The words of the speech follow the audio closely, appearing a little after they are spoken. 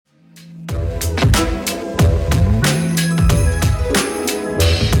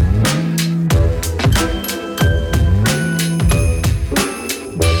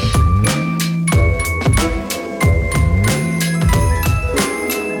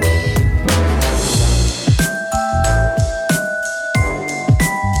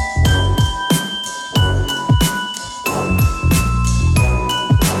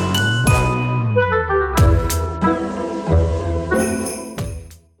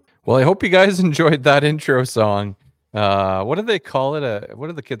Well, I hope you guys enjoyed that intro song. What do they call it? What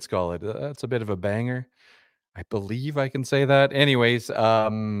do the kids call it? That's a bit of a banger. I believe I can say that. Anyways,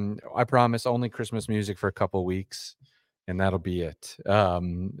 I promise only Christmas music for a couple weeks, and that'll be it.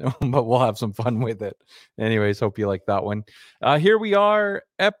 But we'll have some fun with it. Anyways, hope you like that one. Here we are,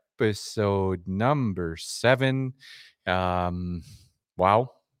 episode number 7. Um, wow,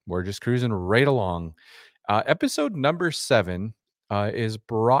 we're just cruising right along. Episode number 7 is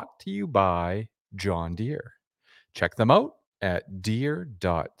brought to you by John Deere. Check them out at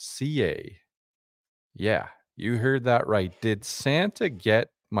deere.ca. Yeah, you heard that right. Did Santa get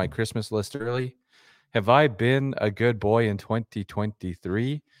my Christmas list early? Have I been a good boy in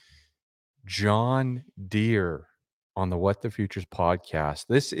 2023? John Deere on the What the Futures podcast.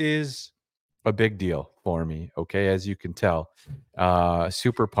 This is a big deal for me, okay, as you can tell.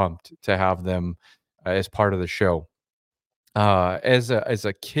 Super pumped to have them as part of the show. As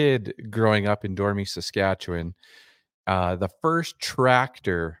a kid growing up in Dormy, Saskatchewan, the first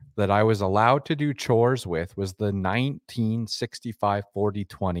tractor that I was allowed to do chores with was the 1965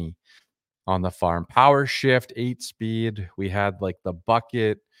 4020 on the farm. Power shift, 8 speed. We had like the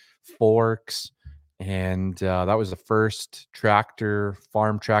bucket, forks, and that was the first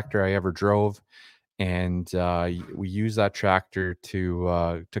farm tractor I ever drove. And we used that tractor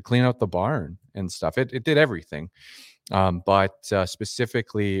to clean out the barn and stuff. It did everything. But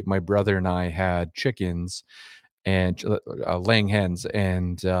specifically, my brother and I had chickens and laying hens,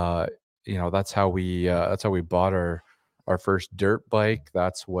 and that's how we bought our first dirt bike.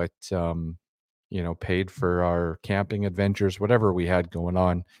 That's what paid for our camping adventures, whatever we had going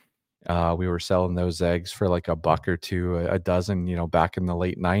on. We were selling those eggs for like a buck or two a dozen, back in the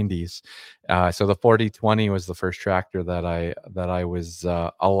late 90s. So the 4020 was the first tractor that I was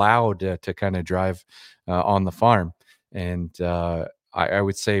allowed to kind of drive on the farm. And I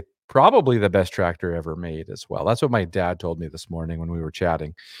would say probably the best tractor ever made as well. That's what my dad told me this morning when we were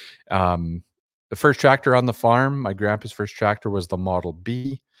chatting. Um, the first tractor on the farm, my grandpa's first tractor was the Model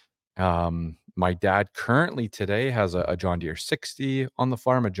B. My dad currently today has a John Deere 60 on the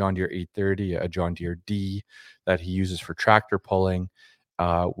farm, a John Deere 830, a John Deere D that he uses for tractor pulling.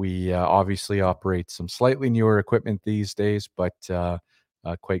 We obviously operate some slightly newer equipment these days, but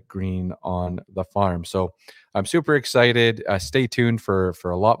quite green on the farm. So I'm super excited. Stay tuned for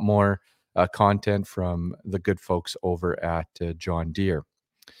a lot more content from the good folks over at John Deere.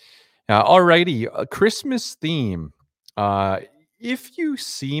 Alrighty, a Christmas theme. Uh, if you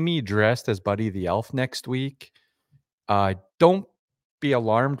see me dressed as Buddy the Elf next week, don't be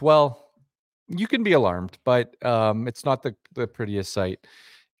alarmed. Well, you can be alarmed, but it's not the prettiest sight.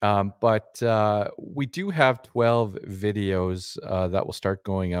 But we do have 12 videos that will start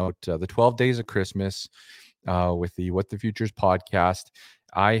going out the 12 days of Christmas with the What the Futures podcast.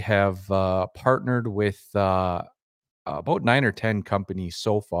 I have partnered with about 9 or 10 companies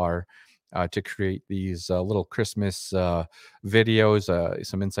so far to create these little Christmas videos,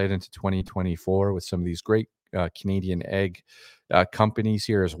 some insight into 2024 with some of these great Canadian egg companies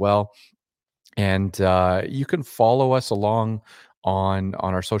here as well. And you can follow us along on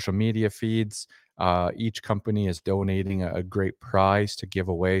our social media feeds. Each company is donating a great prize to give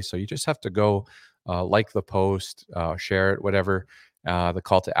away, so you just have to go like the post, share it, whatever the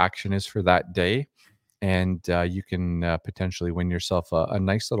call to action is for that day, and you can potentially win yourself a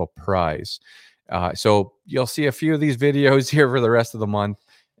nice little prize. So you'll see a few of these videos here for the rest of the month,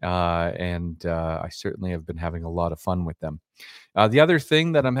 and I certainly have been having a lot of fun with them. The other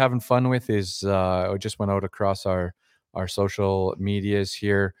thing that I'm having fun with is I just went out across our social medias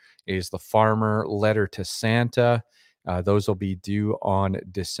here is the Farmer Letter to Santa. Those will be due on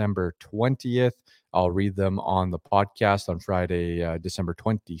December 20th. I'll read them on the podcast on Friday, December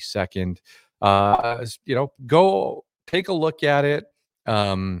 22nd. Go take a look at it.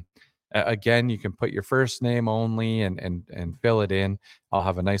 Again, you can put your first name only and fill it in. I'll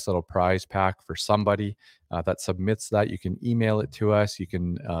have a nice little prize pack for somebody that submits that. You can email it to us. You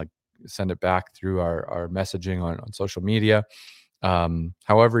can send it back through our messaging on social media.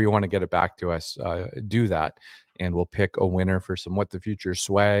 However you want to get it back to us, do that, and we'll pick a winner for some What the Future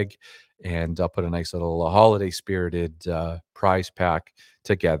swag, and I'll put a nice little holiday spirited prize pack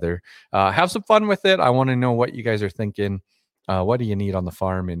together. Have some fun with it. I want to know what you guys are thinking. What do you need on the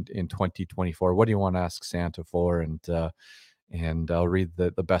farm in 2024? What do you want to ask Santa for? And I'll read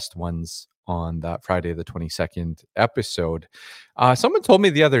the best ones on that Friday the 22nd episode. Someone told me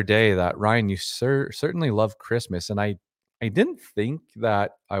the other day that, Ryan, you certainly love Christmas, and I didn't think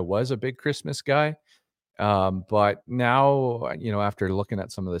that I was a big Christmas guy. But now, after looking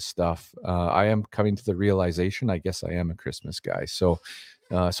at some of this stuff, I am coming to the realization, I guess I am a Christmas guy. So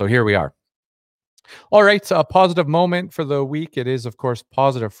So here we are. All right, a positive moment for the week. It is, of course,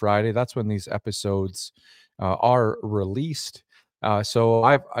 Positive Friday. That's when these episodes are released. So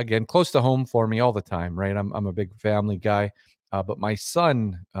I've again close to home for me all the time, right? I'm a big family guy, but my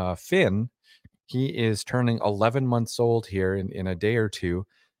son Finn, he is turning 11 months old here in a day or two.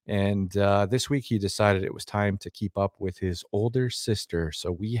 And this week he decided it was time to keep up with his older sister.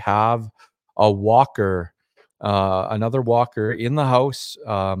 So we have a walker, another walker in the house.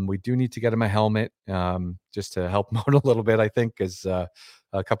 We do need to get him a helmet just to help him out a little bit, I think, because a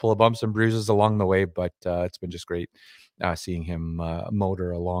couple of bumps and bruises along the way. But it's been just great seeing him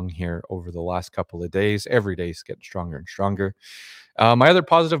motor along here over the last couple of days. Every day is getting stronger and stronger. My other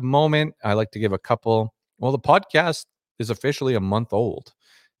positive moment, I like to give a couple. Well, the podcast is officially a month old.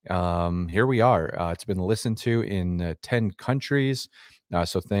 Here we are. It's been listened to in 10 countries.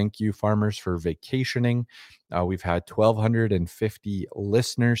 So thank you, farmers, for vacationing. We've had 1,250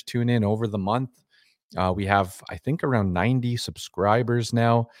 listeners tune in over the month. We have, I think, around 90 subscribers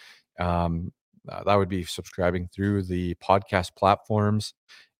now. That would be subscribing through the podcast platforms.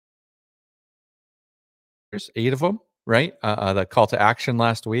 There's 8 of them, right? The call to action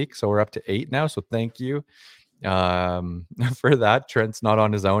last week, so we're up to 8 now, so thank you, for that. Trent's not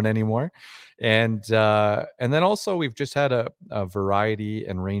on his own anymore, and then also we've just had a variety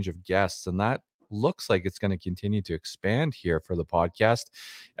and range of guests, and that looks like it's gonna continue to expand here for the podcast.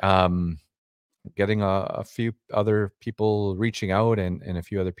 Um, Getting a few other people reaching out and a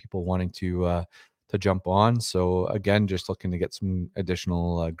few other people wanting to jump on. So again, just looking to get some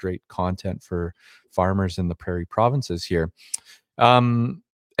additional great content for farmers in the prairie provinces here. Um,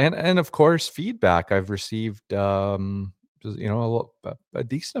 and of course, feedback. I've received a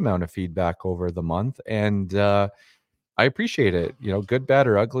decent amount of feedback over the month, and I appreciate it. Good, bad,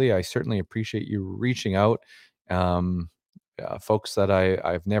 or ugly. I certainly appreciate you reaching out. Um, Folks that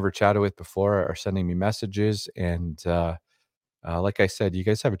I've never chatted with before are sending me messages, and like I said, you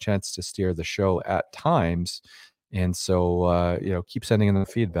guys have a chance to steer the show at times, and so keep sending in the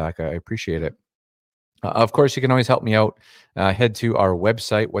feedback. I appreciate it. Of course, you can always help me out. Head to our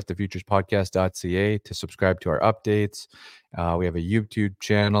website, whatthefuturespodcast.ca, to subscribe to our updates. We have a YouTube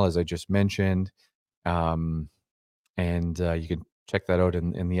channel, as I just mentioned. Um, and you can check that out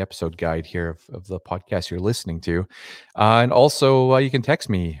in the episode guide here of the podcast you're listening to. And also, you can text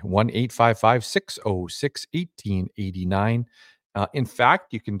me 1-855-606-1889. In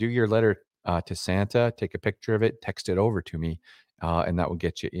fact, you can do your letter to Santa, take a picture of it, text it over to me, and that will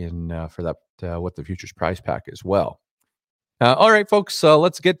get you in for that What the Future's prize pack as well. All right, folks,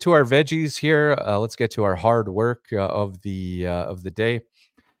 let's get to our veggies here. Let's get to our hard work of the day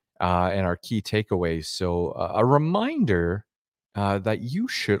and our key takeaways. So, a reminder that you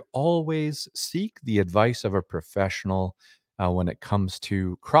should always seek the advice of a professional when it comes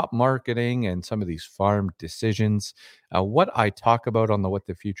to crop marketing and some of these farm decisions. What I talk about on the What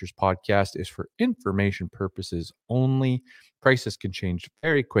the Futures podcast is for information purposes only. Prices can change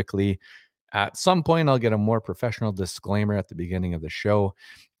very quickly. At some point, I'll get a more professional disclaimer at the beginning of the show.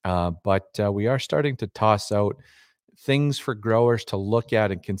 But we are starting to toss out things for growers to look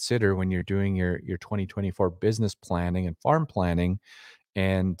at and consider when you're doing your 2024 business planning and farm planning.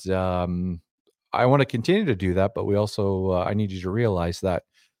 And I want to continue to do that, but we also I need you to realize that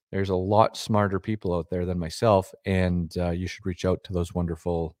there's a lot smarter people out there than myself, and you should reach out to those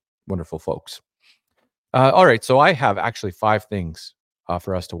wonderful folks. All right, so I have actually 5 things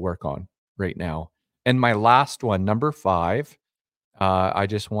for us to work on right now, and my last one, number 5, I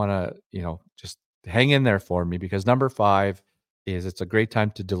just want to, just hang in there for me, because number 5 is it's a great time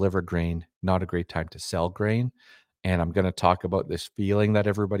to deliver grain, not a great time to sell grain. And I'm going to talk about this feeling that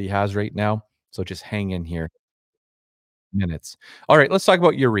everybody has right now. So just hang in here minutes. All right, let's talk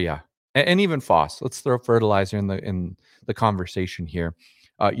about urea and even phos. Let's throw fertilizer in the conversation here.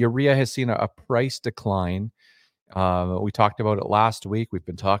 Urea has seen a price decline. We talked about it last week. We've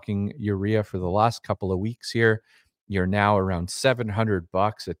been talking urea for the last couple of weeks here. You're now around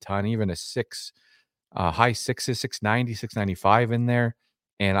 $700 a ton, even a high sixes, 690, 695 in there.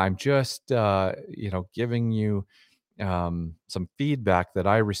 And I'm just, giving you some feedback that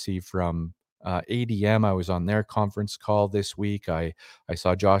I received from ADM. I was on their conference call this week. I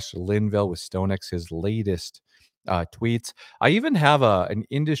saw Josh Linville with StoneX, his latest tweets. I even have an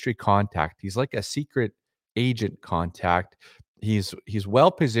industry contact. He's like a secret agent contact. He's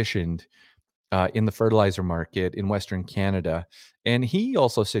well positioned in the fertilizer market in Western Canada. And he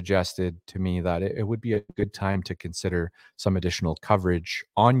also suggested to me that it would be a good time to consider some additional coverage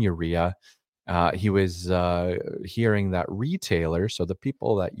on urea. He was hearing that retailers, so the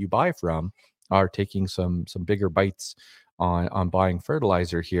people that you buy from, are taking some bigger bites on buying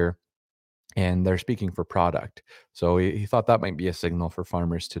fertilizer here, and they're speaking for product. So he thought that might be a signal for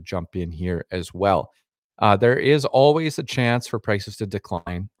farmers to jump in here as well. There is always a chance for prices to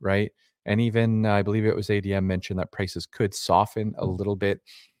decline, right? And even I believe it was ADM mentioned that prices could soften a little bit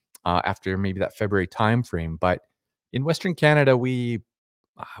after maybe that February timeframe. But in Western Canada, we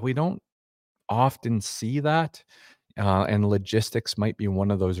don't often see that, and logistics might be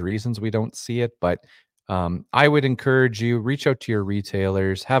one of those reasons we don't see it. But I would encourage you reach out to your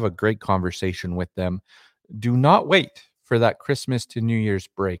retailers, have a great conversation with them. Do not wait for that Christmas to New Year's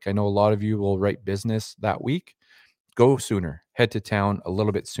break. I know a lot of you will write business that week. Go sooner. Head to town a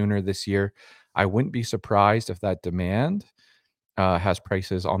little bit sooner this year. I wouldn't be surprised if that demand has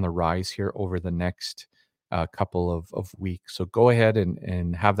prices on the rise here over the next couple of weeks. So go ahead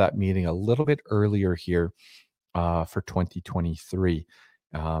and have that meeting a little bit earlier here for 2023.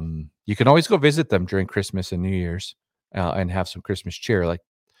 You can always go visit them during Christmas and New Year's and have some Christmas cheer. Like,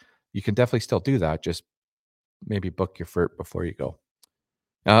 you can definitely still do that. Just maybe book your FERT before you go.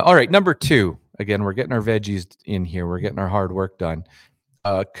 All right, number 2. Again, we're getting our veggies in here. We're getting our hard work done.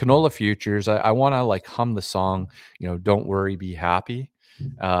 Canola futures. I want to like hum the song, "Don't Worry, Be Happy."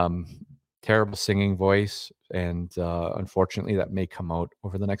 Um, Terrible singing voice, and unfortunately, that may come out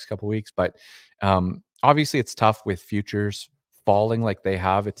over the next couple weeks. But obviously, it's tough with futures falling like they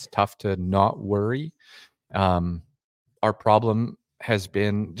have. It's tough to not worry. Um, our problem has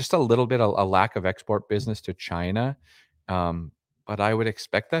been just a little bit a lack of export business to China. But I would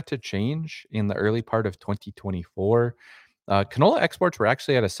expect that to change in the early part of 2024. Canola exports were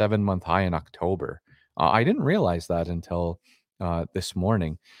actually at a 7-month high in October. I didn't realize that until this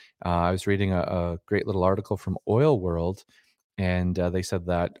morning. I was reading a great little article from Oil World, and they said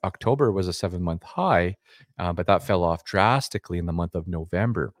that October was a 7-month high, but that fell off drastically in the month of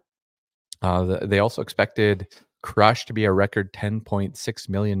November. They also expected crush to be a record 10.6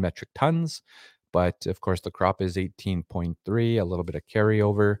 million metric tons, but of course the crop is 18.3, a little bit of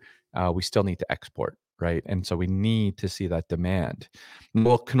carryover. We still need to export, right? And so we need to see that demand.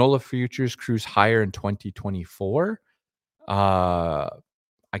 Will canola futures cruise higher in 2024? Uh,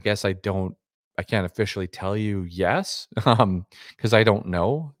 I guess I can't officially tell you yes, because I don't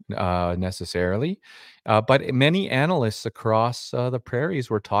know necessarily. But many analysts across the prairies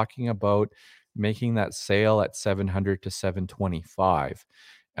were talking about making that sale at 700 to 725,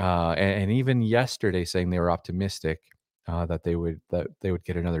 and even yesterday saying they were optimistic that they would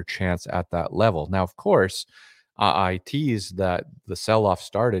get another chance at that level. Now, of course, I teased that the sell-off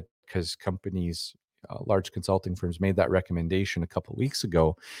started because companies, large consulting firms, made that recommendation a couple weeks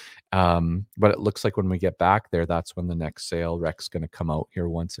ago. But it looks like when we get back there, that's when the next sale rec's going to come out here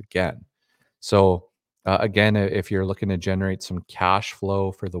once again. So again, if you're looking to generate some cash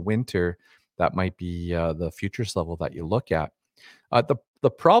flow for the winter, that might be the futures level that you look at. The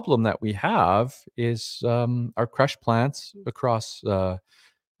problem that we have is our crush plants across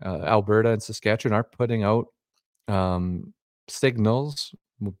Alberta and Saskatchewan are putting out um, signals,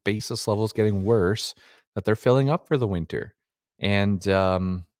 basis levels getting worse, that they're filling up for the winter. And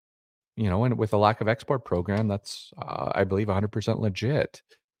and with a lack of export program, that's I believe 100% legit.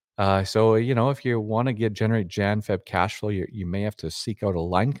 So if you want to generate Jan Feb cash flow, you may have to seek out a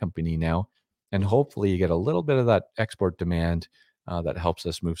line company now, and hopefully you get a little bit of that export demand that helps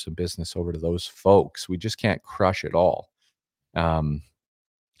us move some business over to those folks. We just can't crush it all. Um,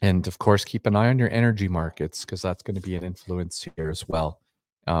 and of course, keep an eye on your energy markets, because that's going to be an influence here as well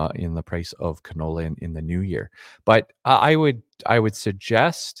in the price of canola in the new year. But I would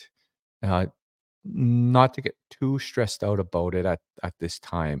suggest uh, not to get too stressed out about it at this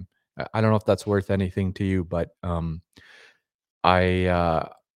time. I don't know if that's worth anything to you, but I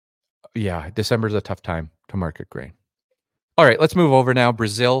yeah, December's a tough time to market grain. All right, let's move over now.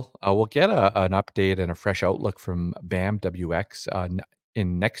 Brazil. We'll get an update and a fresh outlook from BAM-WX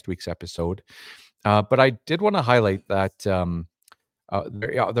in next week's episode. But I did want to highlight that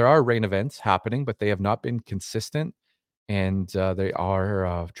there are rain events happening, but they have not been consistent, and they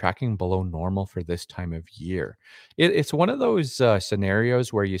are tracking below normal for this time of year. It's one of those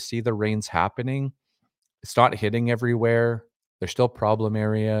scenarios where you see the rains happening. It's not hitting everywhere. There's still problem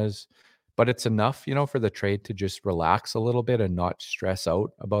areas, but it's enough, for the trade to just relax a little bit and not stress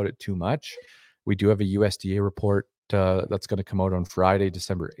out about it too much. We do have a USDA report that's going to come out on Friday,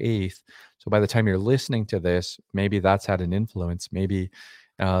 December 8th. So by the time you're listening to this, maybe that's had an influence. Maybe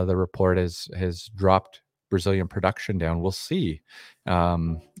the report has dropped Brazilian production down. We'll see.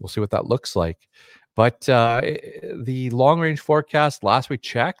 We'll see what that looks like. But the long range forecast last we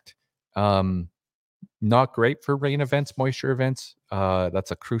checked, not great for rain events, moisture events.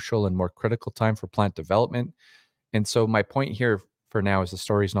 That's a crucial and more critical time for plant development. And so my point here for now is the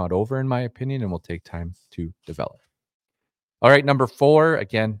story's not over, in my opinion, and will take time to develop. All right, number 4.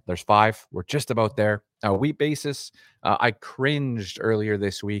 Again, there's 5. We're just about there. Wheat basis. I cringed earlier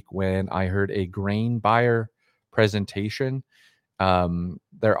this week when I heard a grain buyer presentation.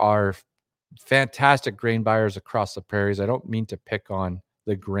 There are fantastic grain buyers across the prairies. I don't mean to pick on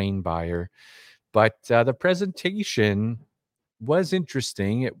the grain buyer, but the presentation was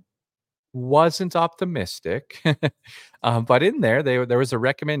interesting. It wasn't optimistic, but in there was a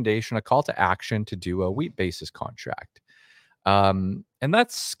recommendation, a call to action to do a wheat basis contract. And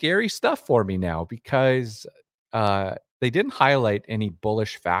that's scary stuff for me now because they didn't highlight any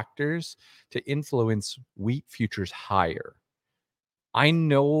bullish factors to influence wheat futures higher. I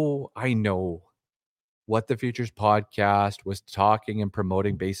know what the Futures podcast was talking and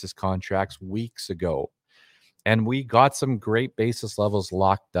promoting basis contracts weeks ago, and we got some great basis levels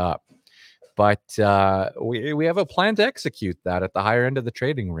locked up. But we have a plan to execute that at the higher end of the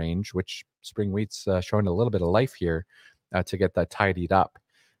trading range, which spring wheat's showing a little bit of life here to get that tidied up.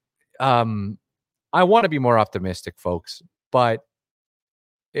 I want to be more optimistic, folks, but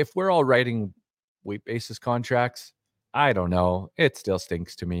if we're all writing wheat basis contracts, I don't know. It still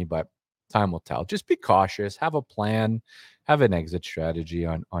stinks to me, but time will tell. Just be cautious, have a plan, have an exit strategy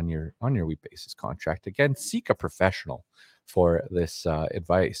on your wheat basis contract. Again, seek a professional for this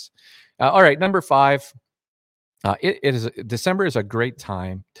advice. All right, number 5. December is a great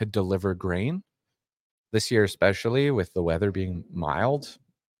time to deliver grain. This year, especially with the weather being mild,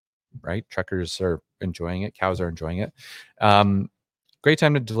 right? Truckers are enjoying it. Cows are enjoying it. Great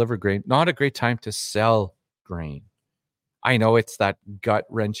time to deliver grain. Not a great time to sell grain. I know it's that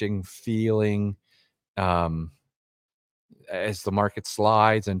gut-wrenching feeling as the market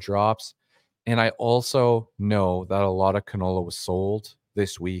slides and drops. And I also know that a lot of canola was sold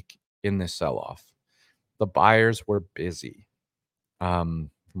this week in this sell-off. The buyers were busy.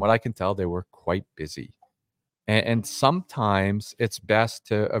 From what I can tell, they were quite busy. And sometimes it's best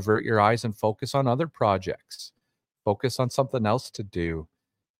to avert your eyes and focus on other projects. Focus on something else to do.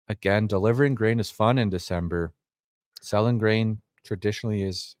 Again, delivering grain is fun in December. Selling grain traditionally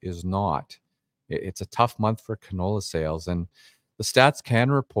is not. It's a tough month for canola sales, and the Stats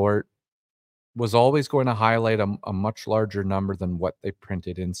Can report was always going to highlight a much larger number than what they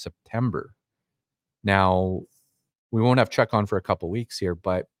printed in September. Now, we won't have Chuck on for a couple weeks here,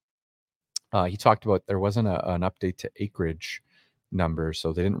 but he talked about there wasn't an update to acreage numbers,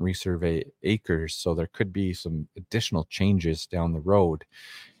 so they didn't resurvey acres, so there could be some additional changes down the road.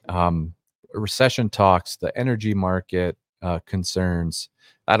 Recession talks, the energy market concerns,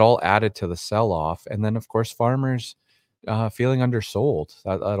 that all added to the sell-off. And then, of course, farmers feeling undersold.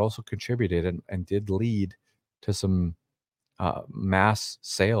 That also contributed and did lead to some mass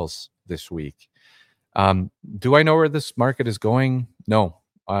sales this week. Do I know where this market is going? No,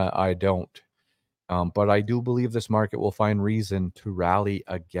 I don't. But I do believe this market will find reason to rally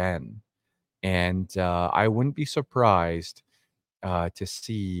again. And I wouldn't be surprised to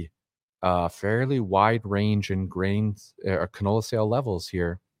see a fairly wide range in grains or canola sale levels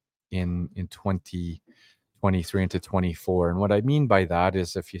here in 2023 into 24. And what I mean by that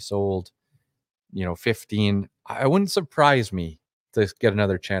is if you sold, 15, I wouldn't surprise me to get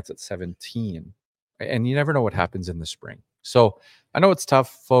another chance at 17. And you never know what happens in the spring. So I know it's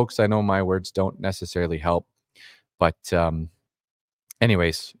tough, folks. I know my words don't necessarily help, but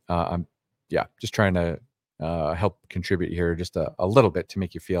anyways, I'm just trying to help contribute here just a little bit to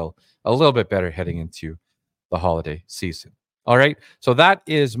make you feel a little bit better heading into the holiday season. All right, so that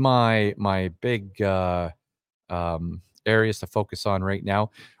is my big areas to focus on right now.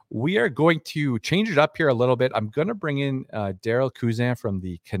 We are going to change it up here a little bit. I'm going to bring in Daryl Kuzan from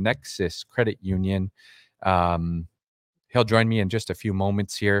the Connexus Credit Union. He'll join me in just a few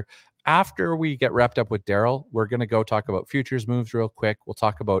moments here. After we get wrapped up with Daryl, we're going to go talk about futures moves real quick. We'll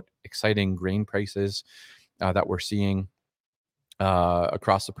talk about exciting grain prices that we're seeing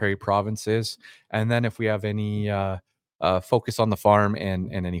across the prairie provinces. And then if we have any focus on the farm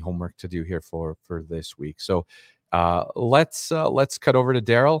and any homework to do here for this week. So let's cut over to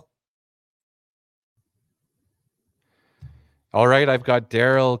Daryl. All right, I've got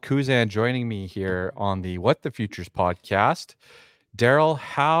Daryl Kuzan joining me here on the What the Futures podcast. Daryl,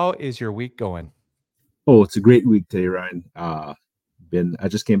 how is your week going? Oh, it's a great week today, Ryan. I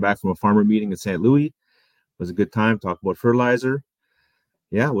just came back from a farmer meeting in St. Louis. It was a good time. Talk about fertilizer.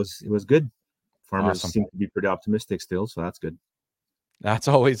 Yeah, it was good. Farmers Awesome. seem to be pretty optimistic still, so that's good. That's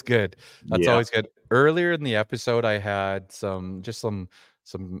always good. That's Yeah. always good. Earlier in the episode, I had some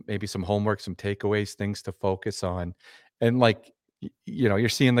maybe some homework, some takeaways, things to focus on, and you're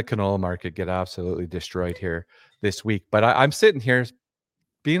seeing the canola market get absolutely destroyed here. this week. But I'm sitting here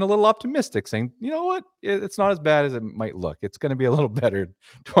being a little optimistic, saying, you know what, it's not as bad as it might look. It's going to be a little better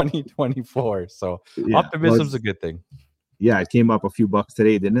 2024. So Yeah. Well, optimism's a good thing. yeah, it came up a few bucks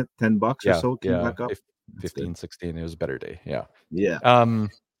today, didn't it? $10 or Yeah, so came yeah. back up. That's good. 15, 16. It was a better day. Yeah. Yeah.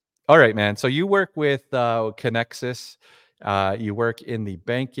 All right, man. So you work with Connexus. You work in the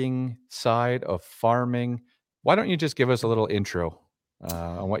banking side of farming. Why don't you just give us a little intro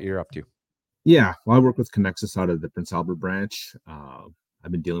on what you're up to? Yeah. Well, I work with Connexus out of the Prince Albert branch.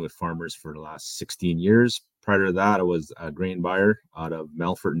 I've been dealing with farmers for the last 16 years. Prior to that, I was a grain buyer out of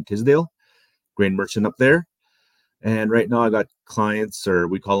Melfort and Tisdale, grain merchant up there. And right now, I got clients, or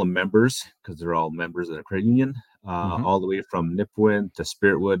we call them members, because they're all members of the credit union, Mm-hmm. all the way from Nipawin to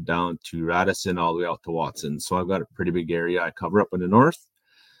Spiritwood down to Radisson, all the way out to Watson. So I've got a pretty big area I cover up in the north.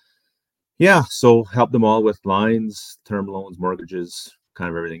 Yeah, so help them all with lines, term loans, mortgages, kind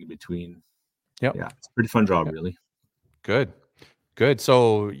of everything in between. Yep. Yeah, it's a pretty fun job, Yep. really. Good. Good.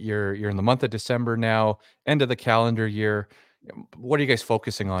 So you're in the month of December now, end of the calendar year. What are you guys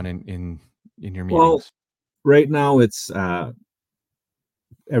focusing on in your Well, meetings? right now it's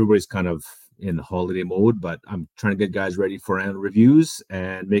everybody's kind of in holiday mode, but I'm trying to get guys ready for annual reviews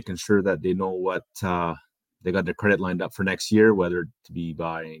and making sure that they know what they got their credit lined up for next year, whether to be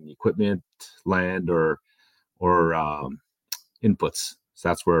buying equipment, land, or inputs. So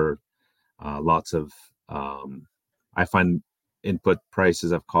that's where lots of I find input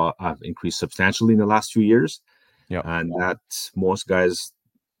prices have increased substantially in the last few years, Yeah. and that most guys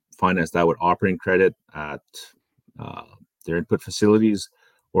finance that with operating credit at uh, their input facilities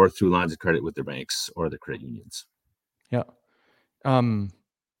or through lines of credit with their banks or the credit unions. Yeah.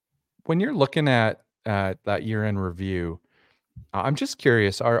 When you're looking at that year-end review, I'm just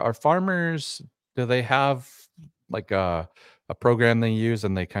curious, are farmers, do they have like a program they use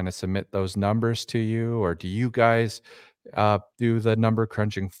and they kind of submit those numbers to you, or do you guys do the number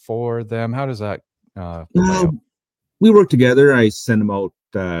crunching for them? How does that play Uh, out? we work together. I send them out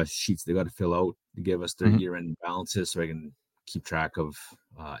sheets they got to fill out to give us their Mhm. year-end balances so I can keep track of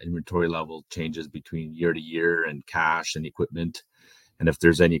inventory level changes between year to year and cash and equipment. And if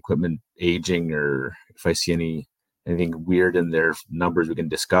there's any equipment aging or if I see anything weird in their numbers, we can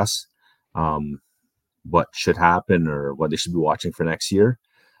discuss what should happen or what they should be watching for next year.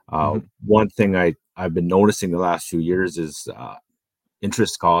 Mhm. One thing I've been noticing the last few years is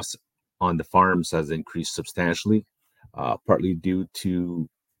interest costs on the farms has increased substantially, partly due to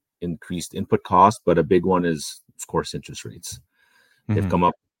increased input costs, but a big one is, of course, interest rates. They've Mhm. come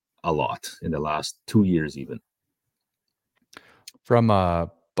up a lot in the last 2 years, even. From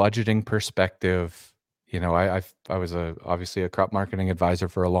a budgeting perspective, I was obviously a crop marketing advisor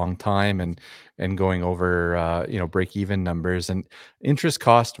for a long time, and going over break even numbers, and interest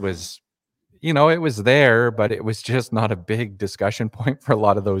cost was, it was there, but it was just not a big discussion point for a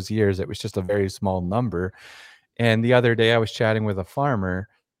lot of those years. It was just a very small number. And the other day I was chatting with a farmer,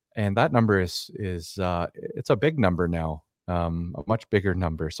 and that number is it's a big number now, a much bigger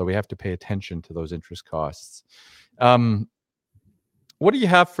number. So we have to pay attention to those interest costs. Um, what do you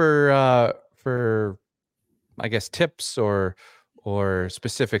have for I guess tips or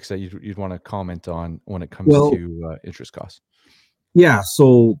specifics that you'd want to comment on when it comes Well, to interest costs? yeah,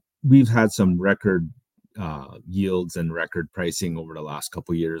 so we've had some record yields and record pricing over the last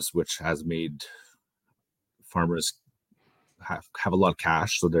couple of years, which has made farmers have a lot of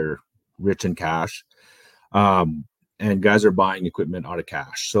cash, so they're rich in cash. Um, and guys are buying equipment out of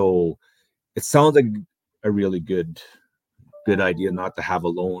cash. So it sounds like a really good idea not to have a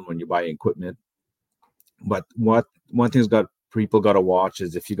loan when you're buying equipment. But what one thing's got people got to watch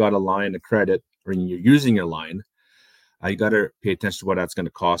is if you got a line of credit or you're using your line, you got to pay attention to what that's going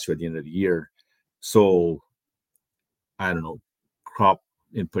to cost you at the end of the year. So I don't know, crop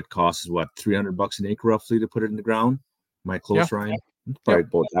input cost is what, $300 an acre roughly to put it in the ground. Am I Yeah. close, Ryan? Probably Yep.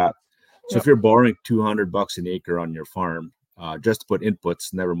 about that. So if Yep. you're borrowing $200 an acre on your farm, just to put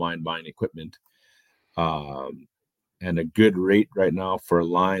inputs, never mind buying equipment, um, and a good rate right now for a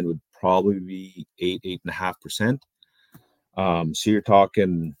line would probably be 8.5%. So you're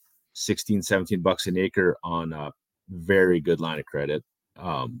talking 16, $17 an acre on a very good line of credit.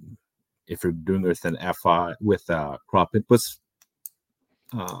 If you're doing it with an FI with a crop inputs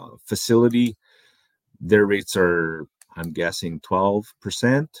facility, their rates are, I'm guessing, 12%.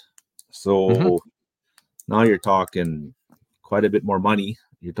 Hmm. So now you're talking quite a bit more money.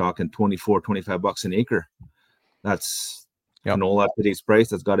 You're talking 24, $25 an acre. That's Yep. canola at today's price.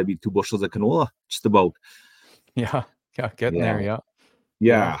 That's got to be 2 bushels of canola, just about. Yeah. Yeah. Getting Yeah. there. Yeah.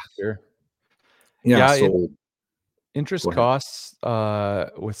 Yeah. Yeah. Sure. Yeah. Yeah. So Interest go ahead. costs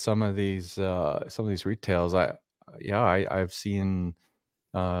with some of these retails. yeah, I've seen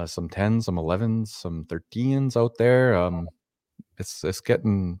some 10s, some 11s, some 13s out there. It's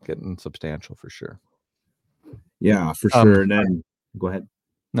getting substantial for sure. Yeah, for Um, sure. And then go ahead.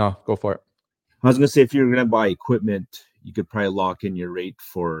 no, go for it. I was gonna say if you're gonna buy equipment, you could probably lock in your rate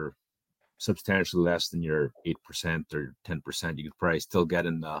for substantially less than your 8% or 10%. You could probably still get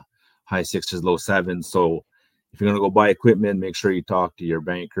in the high sixes, low sevens. So if you're gonna go buy equipment, make sure you talk to your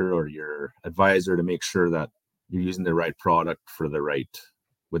banker or your advisor to make sure that you're using the right product for the right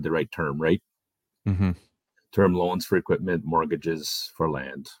with the right term, right? Hmm. Term loans for equipment, mortgages for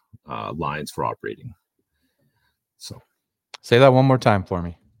land, lines for operating. So Say that one more time for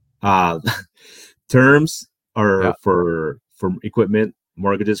me. uh terms are Yeah, for equipment,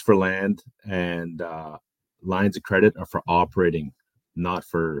 mortgages for land, and lines of credit are for operating, not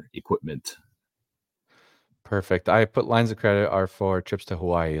for equipment. perfect. I put lines of credit are for trips to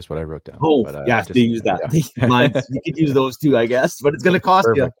Hawaii is what I wrote down. Oh, But yes, they just use that. The yeah, lines, you could use those too, I guess, but it's going to cost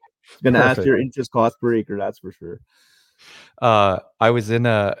you. perfect, It's going to add to perfect. your interest cost per acre, that's for sure. I was in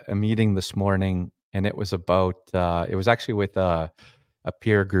a meeting this morning, and it was about it was actually with a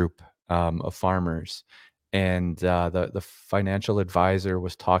peer group of farmers, and the financial advisor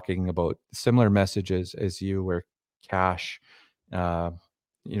was talking about similar messages as you, where cash, uh,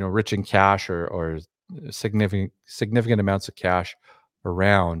 rich in cash or significant amounts of cash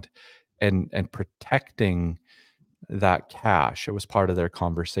around, and protecting that cash. It was part of their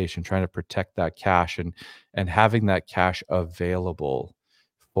conversation, trying to protect that cash and having that cash available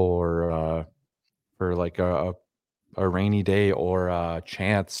for like a rainy day or a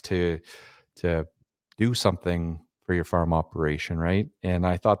chance to do something for your farm operation, right? And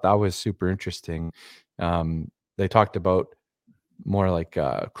I thought that was super interesting. They talked about more like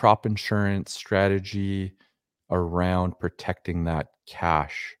crop insurance strategy around protecting that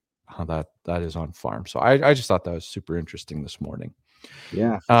cash, how that is on farm. So I just thought that was super interesting this morning.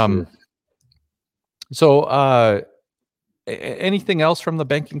 Yeah, for Um, sure. so anything else from the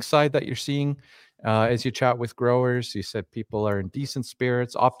banking side that you're seeing as you chat with growers? You said people are in decent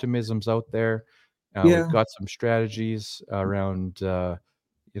spirits, optimism's out there. We've Yeah, got some strategies around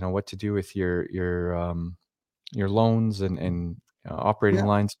what to do with your loans and operating yeah,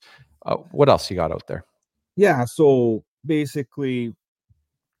 lines. What else you got out there? yeah. So basically,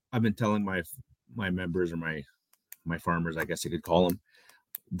 I've been telling my members or my farmers, I guess you could call them,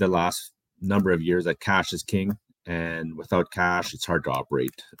 the last number of years that cash is king, and without cash, it's hard to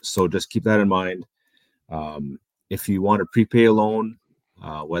operate. So just keep that in mind. Um, if you want to prepay a loan,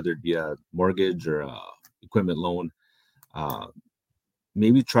 whether it be a mortgage or a equipment loan, uh,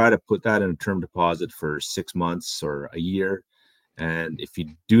 maybe try to put that in a term deposit for 6 months or a year. And if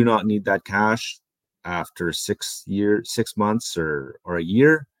you do not need that cash after 6 months or a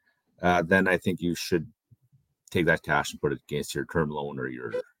year, then I think you should take that cash and put it against your term loan or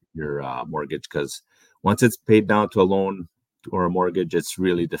your mortgage, because once it's paid down to a loan or a mortgage, it's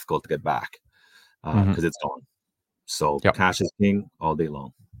really difficult to get back Hmm. because it's gone. So Yep. cash is king all day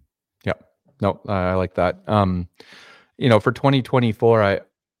long. Yep. No, I like that. For 2024,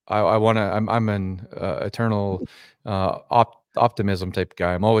 I want to. I'm an eternal optimism type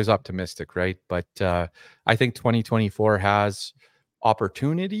guy. I'm always optimistic, right? But I think 2024 has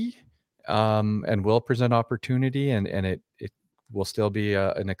opportunity, and will present opportunity, and it will still be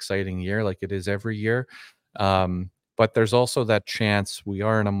an exciting year, like it is every year. But there's also that chance we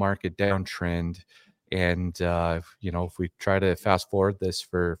are in a market downtrend. And if we try to fast forward this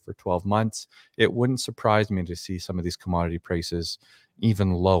for 12 months, it wouldn't surprise me to see some of these commodity prices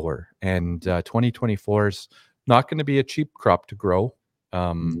even lower. And 2024 is not going to be a cheap crop to grow.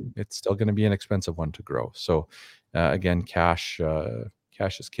 Mhm. It's still going to be an expensive one to grow. So again, cash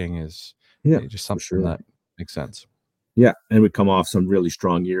is king is Yeah, just for something sure. that makes sense. Yeah, and we come off some really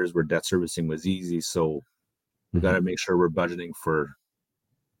strong years where debt servicing was easy, so we got Hmm. to make sure we're budgeting for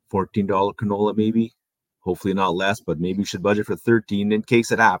 $14 canola, maybe. Hopefully not less, but maybe we should budget for 13 in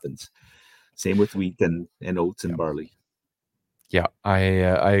case it happens. Same with wheat and oats and Yeah, barley. yeah, I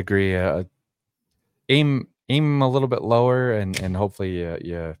agree. Aim a little bit lower, and hopefully you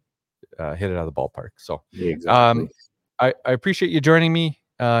hit it out of the ballpark. So, Exactly. um, I appreciate you joining me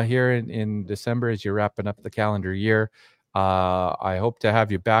here in December as you're wrapping up the calendar year. I hope to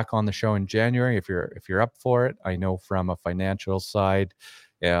have you back on the show in January if you're up for it. I know from a financial side,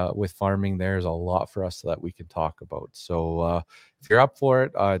 with farming, there's a lot for us that we can talk about. So if you're up for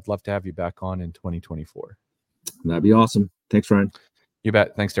it, I'd love to have you back on in 2024. That'd be awesome. Thanks, Ryan. You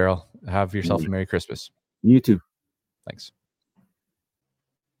bet. Thanks, Daryl. Have All yourself a right. Merry Christmas. You too. Thanks.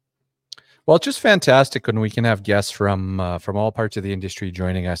 Well, it's just fantastic when we can have guests from all parts of the industry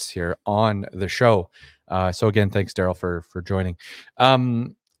joining us here on the show. So again, thanks, Daryl, for joining.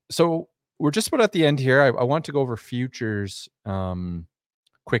 So we're just about at the end here. I want to go over futures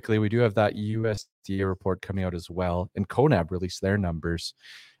quickly. We do have that USDA report coming out as well, and Conab released their numbers.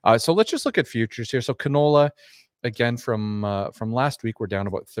 So let's just look at futures here. So canola, again from last week, we're down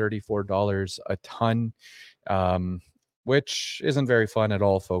about $34 a ton. Which isn't very fun at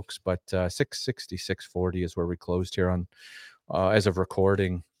all, folks. But 666.40 is where we closed here on as of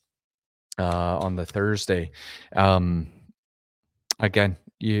recording on the Thursday. Again,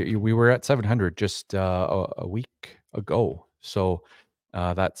 we were at 700 just a week ago. So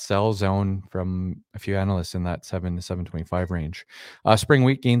that sell zone from a few analysts in that 7 to 725 range. Spring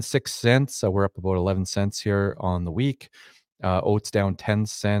wheat gained 6 cents. So we're up about 11 cents here on the week. Oats down 10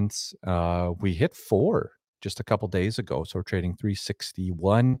 cents. We hit 4 just a couple days ago. So we're trading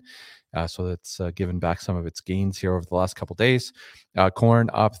 361. So that's given back some of its gains here over the last couple days.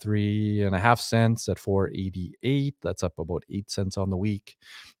 Corn up 3.5 cents at 4.88. That's up about 8 cents on the week.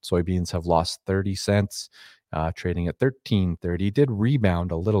 Soybeans have lost 30 cents. Trading at 13.30. Did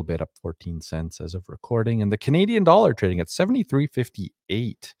rebound a little bit, up 14 cents as of recording. And the Canadian dollar trading at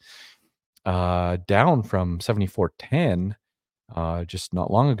 73.58. Down from 74.10 just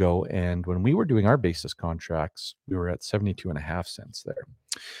not long ago. And when we were doing our basis contracts, we were at 72.5 cents there.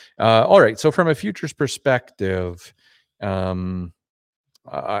 All right. So from a futures perspective, I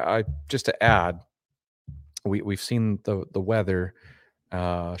just to add, we've seen the weather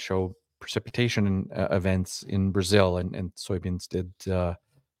show precipitation events in Brazil, and soybeans did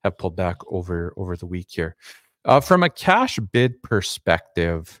have pulled back over the week here. From a cash bid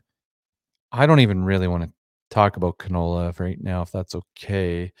perspective, I don't even really want to talk about canola right now, if that's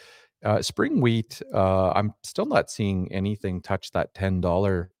okay. Spring wheat, I'm still not seeing anything touch that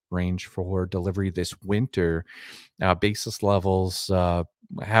 $10 range for delivery this winter. Basis levels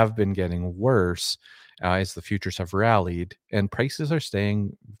have been getting worse as the futures have rallied, and prices are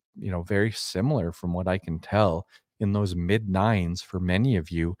staying, very similar from what I can tell in those mid nines for many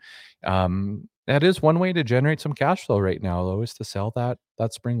of you. That is one way to generate some cash flow right now, though, is to sell that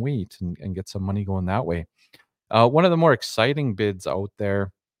spring wheat and get some money going that way. One of the more exciting bids out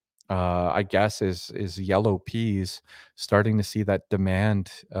there, I guess, is yellow peas. Starting to see that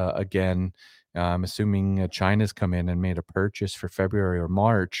demand again. I'm assuming China's come in and made a purchase for February or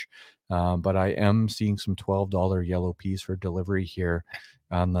March, but I am seeing some $12 yellow peas for delivery here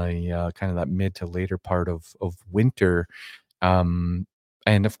on the kind of that mid to later part of winter.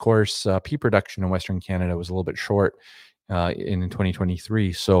 And of course, pea production in Western Canada was a little bit short in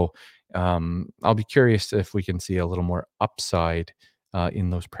 2023. So I'll be curious if we can see a little more upside in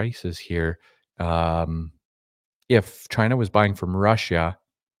those prices here. If China was buying from Russia,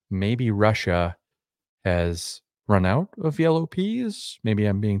 maybe Russia has run out of yellow peas. Maybe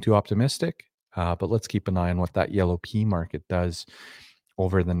I'm being too optimistic, but let's keep an eye on what that yellow pea market does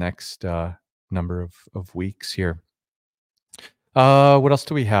over the next number of weeks here. What else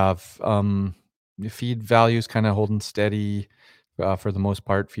do we have? The feed values kind of holding steady for the most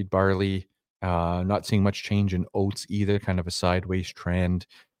part. Feed barley, not seeing much change in oats either. Kind of a sideways trend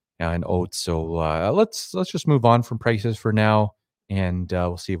in oats. So let's just move on from prices for now, and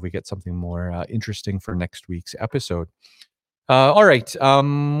we'll see if we get something more interesting for next week's episode. All right.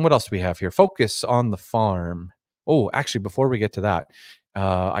 What else do we have here? Focus on the farm. Oh, actually, before we get to that,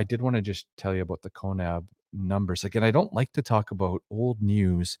 I did want to just tell you about the Conab numbers. Again, I don't like to talk about old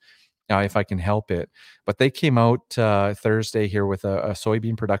news if I can help it, but they came out Thursday here with a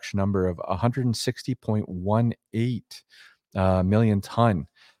soybean production number of 160.18 million ton.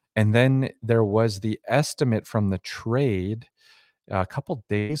 And then there was the estimate from the trade a couple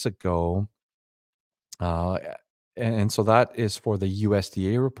days ago. And so that is for the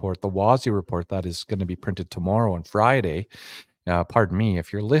USDA report, the WASI report that is going to be printed tomorrow on Friday. Pardon me,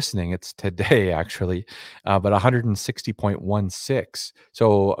 if you're listening, it's today actually, but 160.16.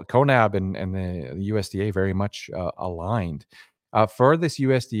 So Conab and the USDA very much aligned. For this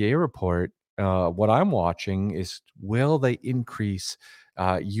USDA report, what I'm watching is, will they increase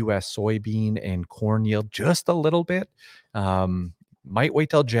US soybean and corn yield just a little bit? Might wait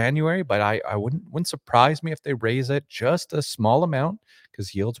till January, but I wouldn't surprise me if they raise it just a small amount,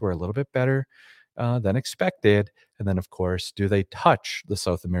 because yields were a little bit better than expected. And then, of course, do they touch the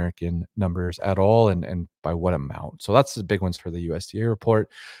South American numbers at all, and by what amount? So that's the big ones for the USDA report.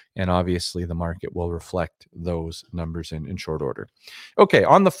 And obviously, the market will reflect those numbers in short order. Okay,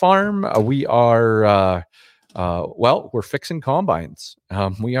 on the farm, we are Well, we're fixing combines.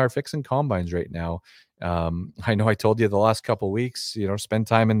 We are fixing combines right now. I know I told you the last couple of weeks, spend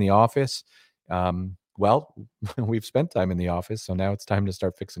time in the office. Well, we've spent time in the office, so now it's time to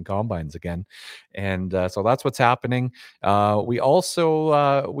start fixing combines again, and so that's what's happening. We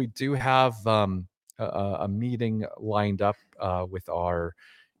do have a meeting lined up with our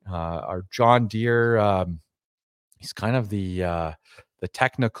John Deere. He's kind of the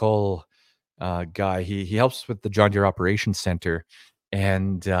technical guy. He helps with the John Deere Operations Center,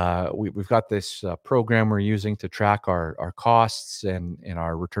 and we've got this program we're using to track our costs and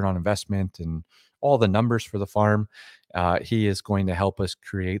our return on investment and all the numbers for the farm. He is going to help us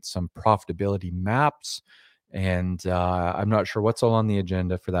create some profitability maps, and I'm not sure what's all on the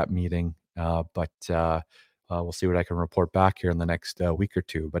agenda for that meeting, but we'll see what I can report back here in the next week or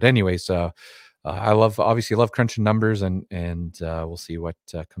two. But anyways, I obviously love crunching numbers, and we'll see what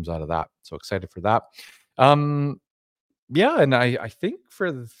comes out of that. So excited for that. Yeah, and I think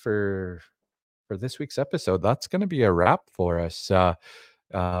for this week's episode, that's going to be a wrap for us.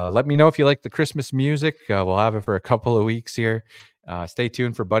 Let me know if you like the Christmas music. We'll have it for a couple of weeks here. Stay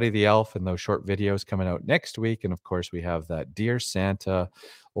tuned for Buddy the Elf and those short videos coming out next week. And of course, we have that Dear Santa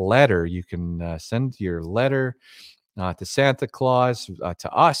letter. You can send your letter to Santa Claus,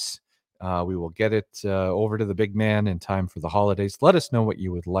 to us. We will get it over to the big man in time for the holidays. Let us know what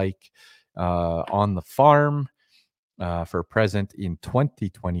you would like on the farm for a present in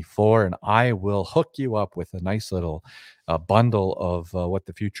 2024, and I will hook you up with a nice little bundle of what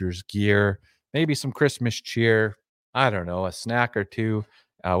the future's gear, maybe some Christmas cheer. I don't know, a snack or two.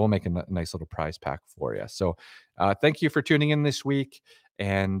 We'll make a nice little prize pack for you. So thank you for tuning in this week.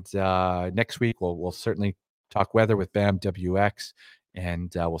 And next week, we'll certainly talk weather with BAM WX,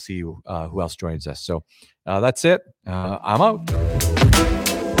 and we'll see who else joins us. So that's it. I'm out.